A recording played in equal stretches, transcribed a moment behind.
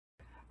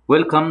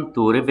Welcome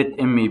to Revit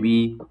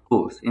MEB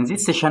course. In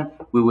this session,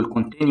 we will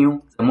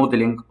continue the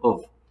modeling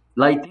of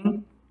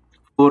lighting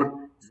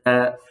for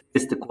the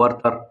first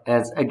quarter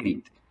as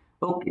agreed.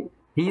 Okay,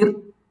 here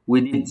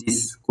we did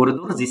this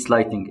corridor, this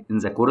lighting in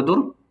the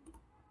corridor.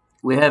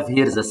 We have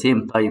here the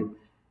same type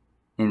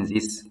in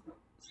this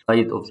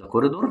side of the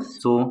corridor.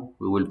 So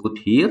we will put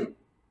here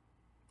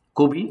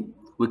copy.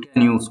 We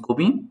can use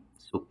copy,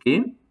 it's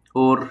okay,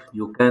 or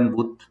you can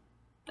put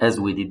as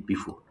we did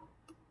before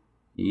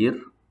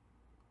here.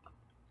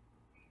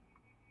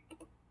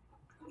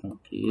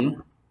 Okay,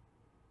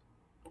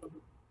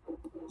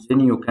 then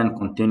you can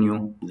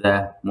continue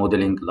the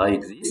modeling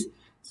like this.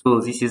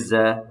 So this is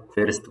the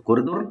first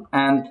corridor,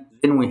 and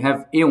then we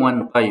have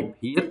A1 type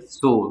here.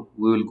 So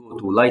we will go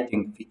to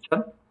lighting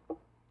feature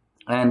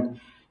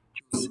and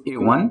choose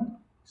A1.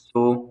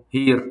 So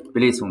here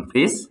place on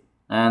face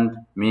and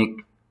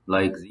make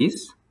like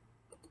this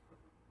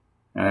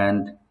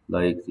and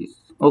like this.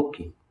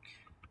 Okay,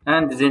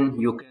 and then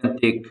you can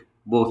take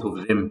both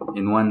of them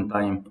in one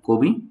time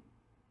copy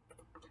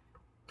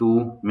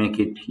to make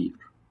it here.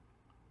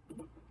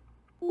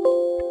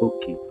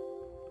 Okay,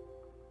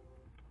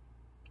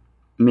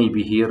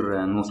 maybe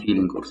here no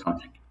ceiling or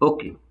something.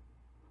 Okay,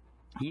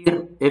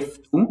 here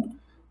F2.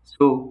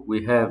 So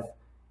we have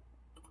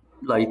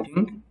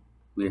lighting,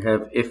 we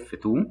have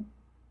F2,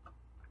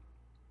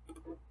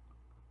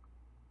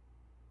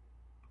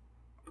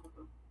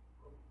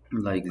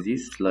 like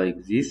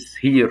this.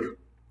 Here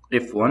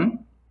F1,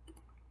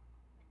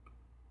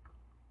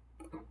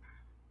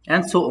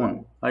 and so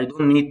on. I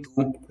don't need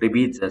to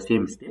repeat the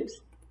same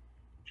steps,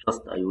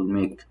 just I will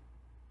make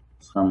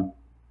some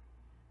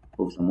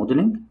of the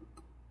modeling,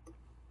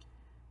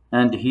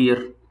 and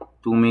here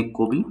to make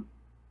copy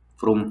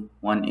from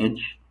one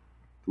edge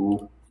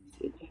to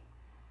this edge.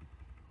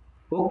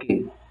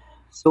 Okay,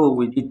 so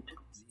we did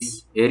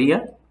this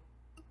area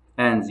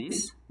and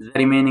this, the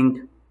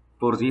remaining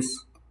for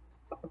these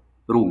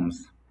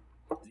rooms.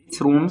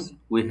 These rooms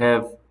we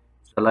have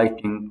the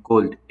lighting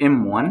called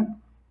M1,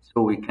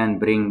 so we can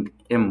bring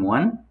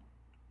M1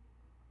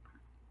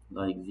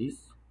 like this.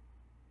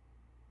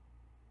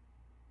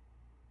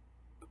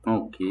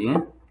 Okay,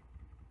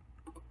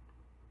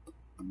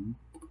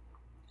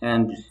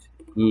 and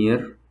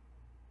here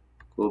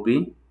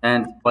copy,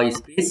 and by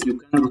space you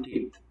can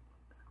rotate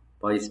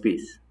by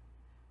space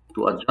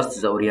to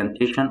adjust the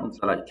orientation of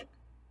the lighting.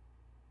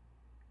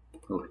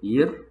 So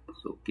here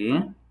it's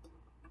okay,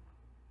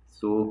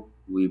 so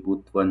we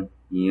put one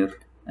here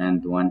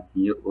and one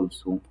here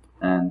also,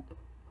 and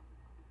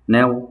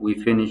now we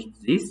finished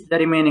this. The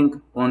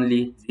remaining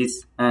only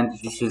this, and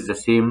this is the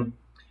same,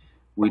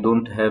 we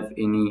don't have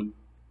any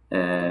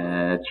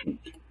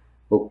change.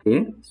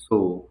 Okay,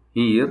 so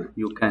here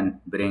you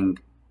can bring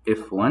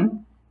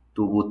F1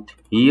 to put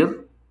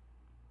here.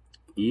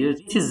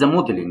 This is the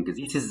modeling,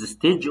 this is the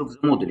stage of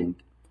the modeling.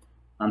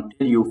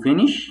 Until you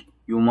finish,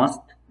 you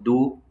must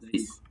do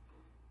this.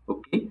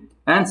 Okay,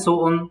 and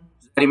so on.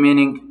 The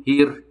remaining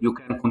here you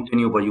can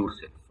continue by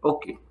yourself.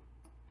 Okay,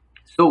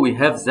 so we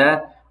have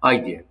the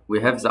idea.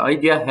 We have the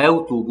idea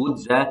how to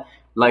put the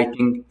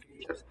lighting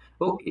features.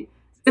 Okay,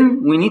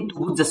 then we need to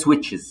put the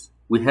switches.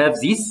 We have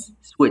this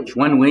switch,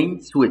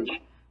 one-way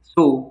switch.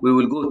 So we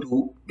will go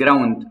to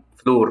ground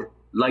floor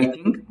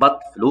lighting,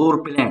 but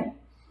floor plan.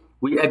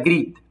 We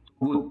agreed to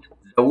put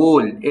the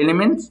wall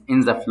elements in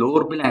the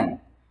floor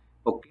plan.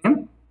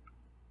 Okay,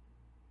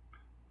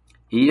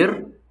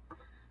 here.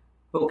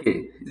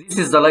 Okay, this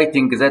is the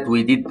lighting that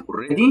we did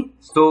already.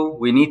 So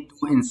we need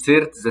to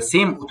insert the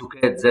same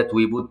AutoCAD that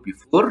we put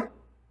before,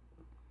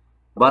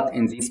 but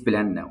in this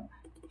plan now.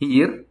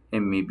 Here,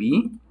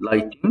 MEB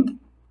lighting,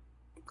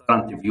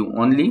 current view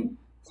only.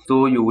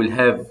 So you will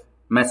have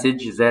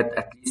message that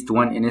at least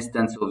one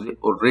instance of it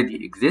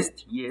already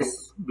exists.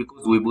 Yes,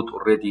 because we put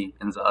already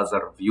in the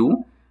other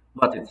view,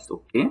 but it's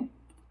okay.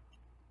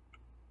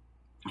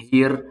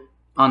 Here,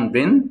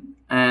 unpin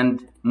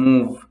and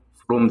move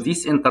from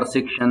this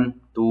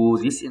intersection to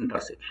this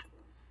intersection.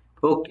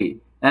 Okay,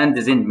 and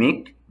then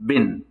make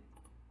bin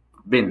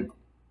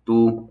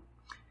to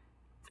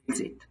fix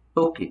it.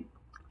 Okay,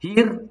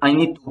 here I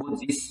need to put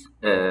this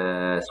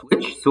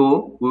switch,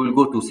 so we will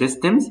go to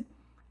systems,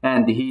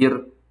 and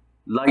here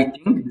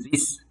lighting,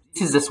 this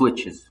is the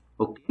switches.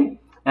 Okay,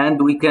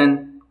 and we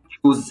can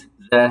choose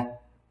the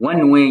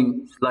one-way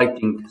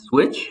lighting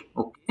switch.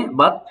 Okay,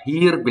 but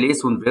here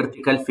place on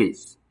vertical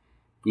face.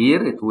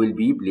 Here it will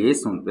be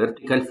placed on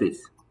vertical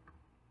face.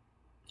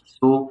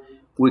 So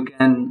we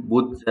can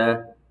put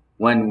the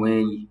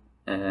one-way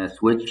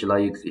switch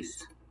like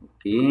this.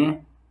 Okay.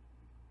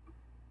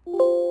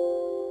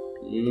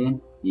 Okay,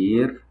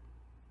 here.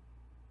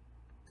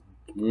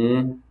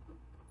 Okay.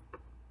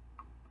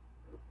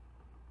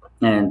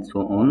 And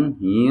so on,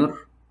 here.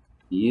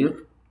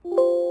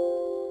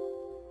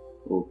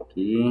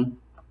 Okay.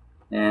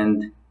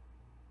 And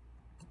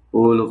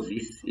all of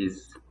this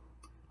is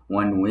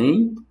one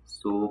way,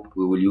 so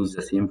we will use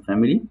the same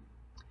family.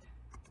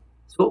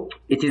 So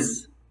it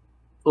is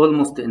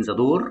almost in the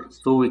door,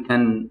 so we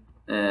can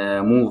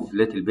move a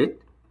little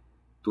bit.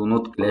 to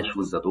not clash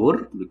with the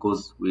door,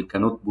 because we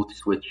cannot put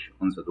switch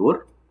on the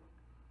door.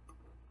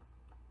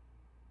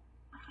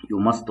 You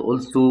must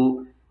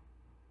also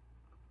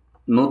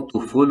not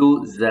to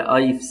follow the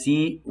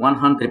IFC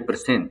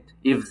 100%.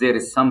 If there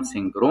is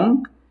something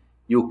wrong,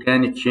 you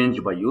can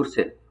change by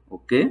yourself.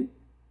 Okay.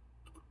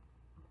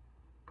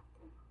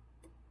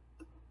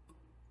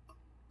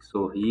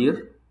 So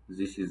here,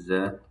 this is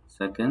the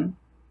second,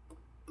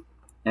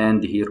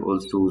 and here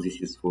also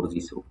this is for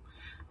this row.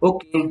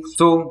 Okay,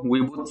 so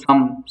we put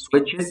some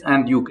switches,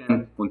 and you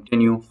can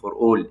continue for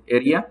all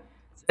area.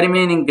 The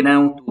remaining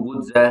now to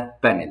put the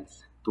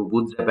panels.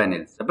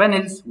 The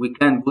panels we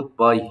can put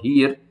by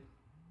here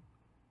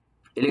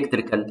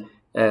electrical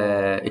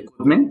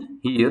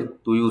equipment. Here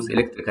to use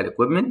electrical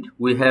equipment,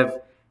 we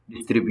have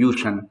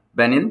distribution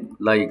panel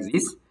like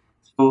this.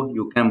 So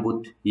you can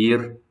put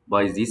here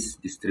by this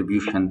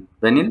distribution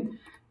panel,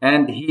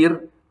 and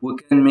here we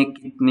can make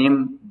it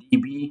name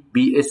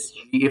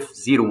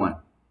DB-BSGF01.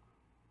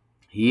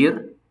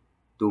 Here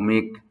to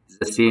make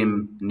the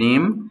same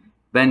name,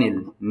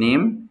 panel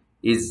name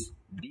is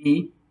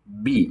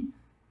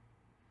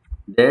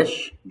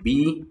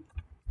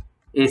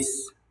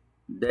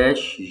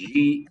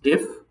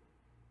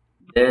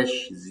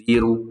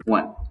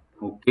DB-BS-GF-01.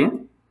 Okay,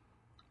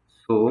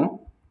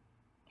 so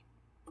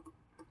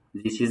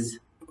this is,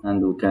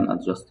 and we can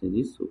adjust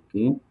this.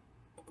 Okay,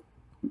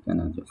 we can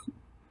adjust it.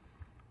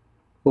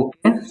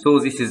 Okay, so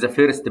this is the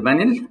first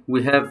panel.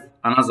 We have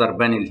another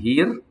panel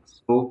here,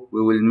 so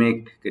we will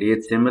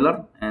create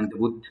similar and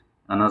put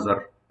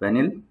another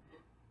panel,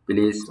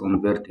 place on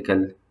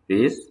vertical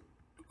base.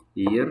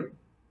 Here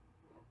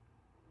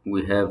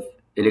we have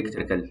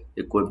electrical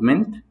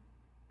equipment,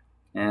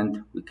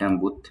 and we can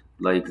put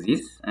like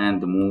this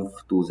and move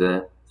to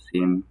the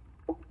same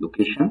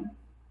location,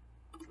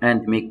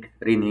 and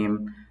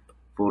rename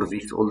for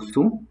this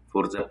also.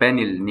 For the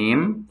panel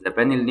name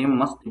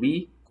must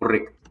be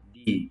correct,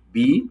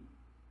 DB-BS-TEL.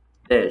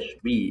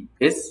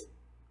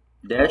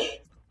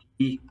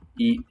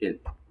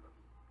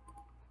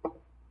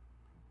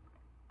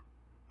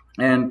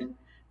 And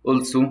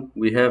also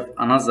we have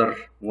another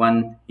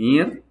one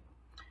here.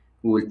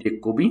 We will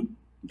take copy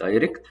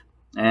direct,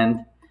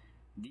 and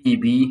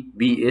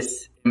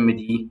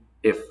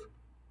DB-BS-MDF.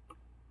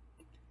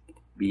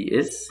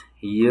 BS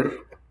here,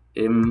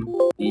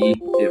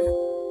 MDF.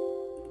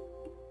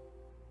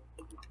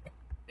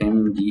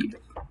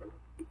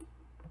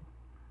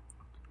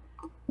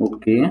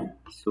 Okay,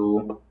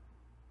 so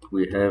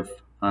we have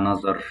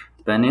another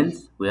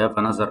panels. We have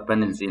another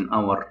panels in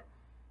our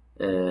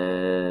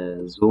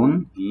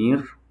zone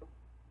here.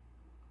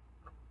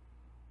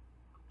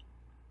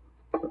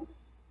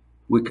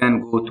 We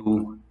can go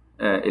to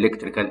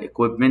electrical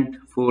equipment.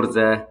 For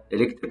the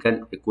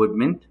electrical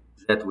equipment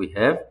that we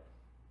have,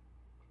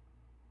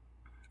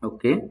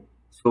 okay,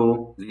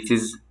 so this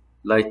is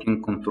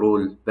lighting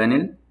control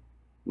panel.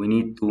 We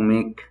need to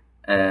make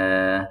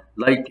a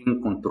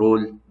lighting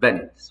control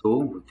panel, so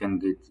we can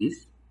get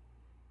this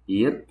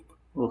here.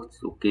 Oh,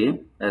 it's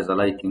okay as a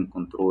lighting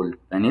control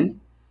panel.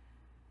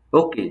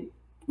 Okay,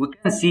 we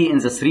can see in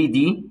the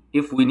 3D.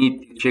 If we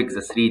need to check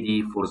the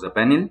 3D for the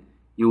panel,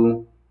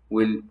 you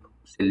will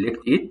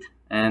select it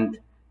and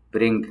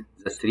bring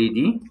the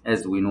 3D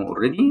as we know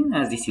already,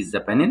 as this is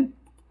the panel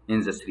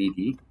in the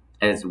 3D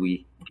as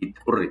we did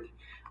already.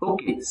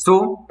 Okay,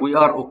 so we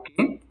are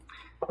okay.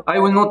 I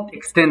will not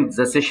extend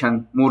the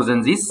session more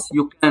than this.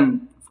 You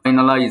can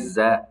finalize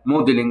the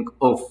modeling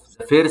of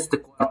the first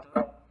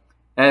quarter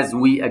as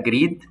we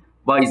agreed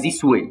by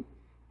this way.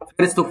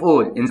 First of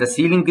all, in the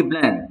ceiling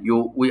plan,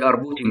 we are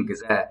putting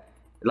the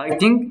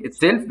lighting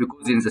itself,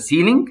 because in the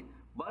ceiling,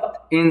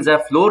 but in the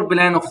floor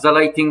plan of the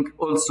lighting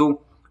also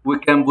we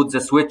can put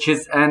the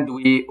switches, and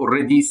we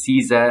already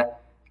see the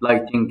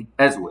lighting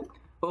as well.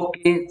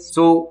 Okay,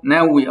 so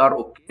now we are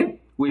okay.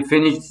 We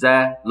finished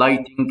the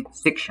lighting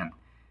section.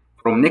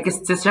 From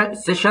next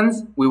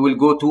sessions, we will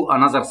go to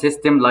another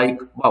system like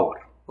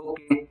power.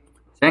 Okay,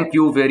 thank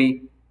you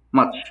very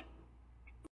much.